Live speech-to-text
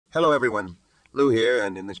Hello, everyone. Lou here,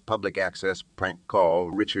 and in this public access prank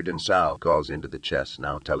call, Richard and Sal calls into the Chess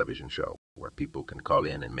Now television show, where people can call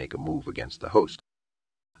in and make a move against the host.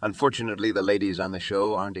 Unfortunately, the ladies on the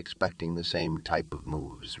show aren't expecting the same type of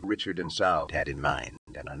moves Richard and Sal had in mind,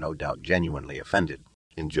 and are no doubt genuinely offended.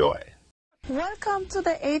 Enjoy. Welcome to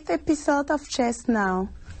the 8th episode of Chess Now.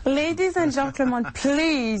 Ladies and gentlemen,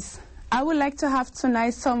 please, I would like to have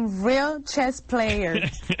tonight some real chess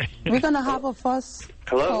players. We're going to have a first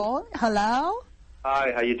call. Hello?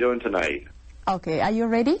 Hi, how you doing tonight? Okay, are you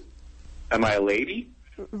ready? Am I a lady?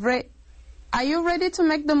 Are you ready to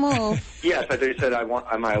make the move? Yes, I thought you said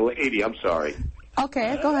am I a lady? I'm sorry.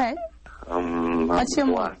 Okay, go ahead. What's your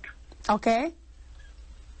black? move? Okay.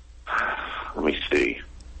 Let me see.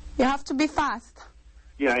 You have to be fast.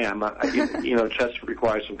 Yeah, I am. Chess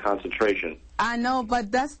requires some concentration. I know,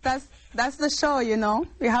 but that's the show, you know.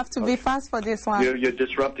 You have to be fast for this one. You're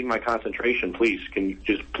disrupting my concentration. Please, can you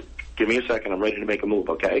just give me a second? I'm ready to make a move,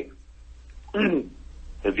 okay?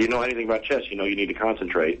 If you know anything about chess, you know you need to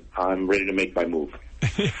concentrate. I'm ready to make my move. I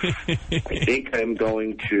think I'm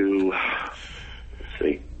going to... Let's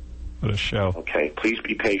see. What a show. Okay, please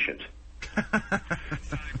be patient.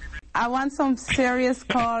 I want some serious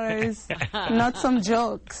callers, not some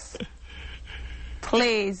jokes.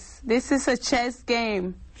 Please, this is a chess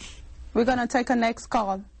game. We're going to take a next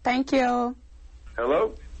call. Thank you.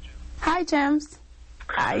 Hello? Hi, James.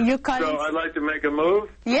 You calling? So I'd like to make a move.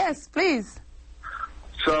 Yes, please.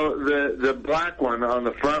 So the black one on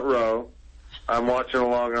the front row, I'm watching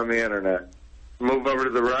along on the internet. Move over to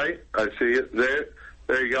the right. I see it there.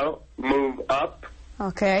 There you go. Move up.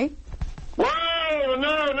 Okay. Whoa!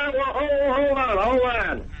 No! Hold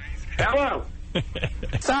on. Hello.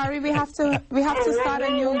 Sorry, we have to start a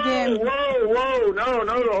new game. Whoa!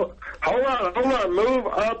 No! Hold on. Move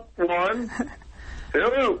up one.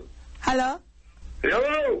 Hello.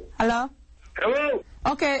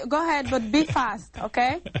 Okay, go ahead, but be fast,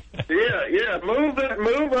 okay? Yeah. Move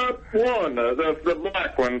up one. The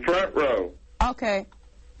black one, front row. Okay.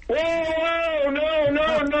 Whoa! No!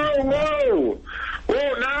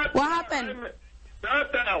 Whoa! Not. What happened?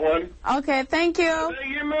 Not that one. Okay, thank you.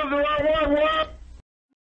 You moved the wrong one.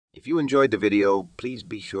 If you enjoyed the video, please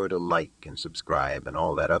be sure to like and subscribe and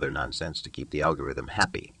all that other nonsense to keep the algorithm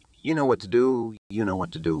happy. You know what to do.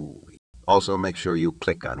 Also, make sure you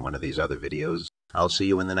click on one of these other videos. I'll see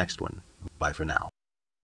you in the next one. Bye for now.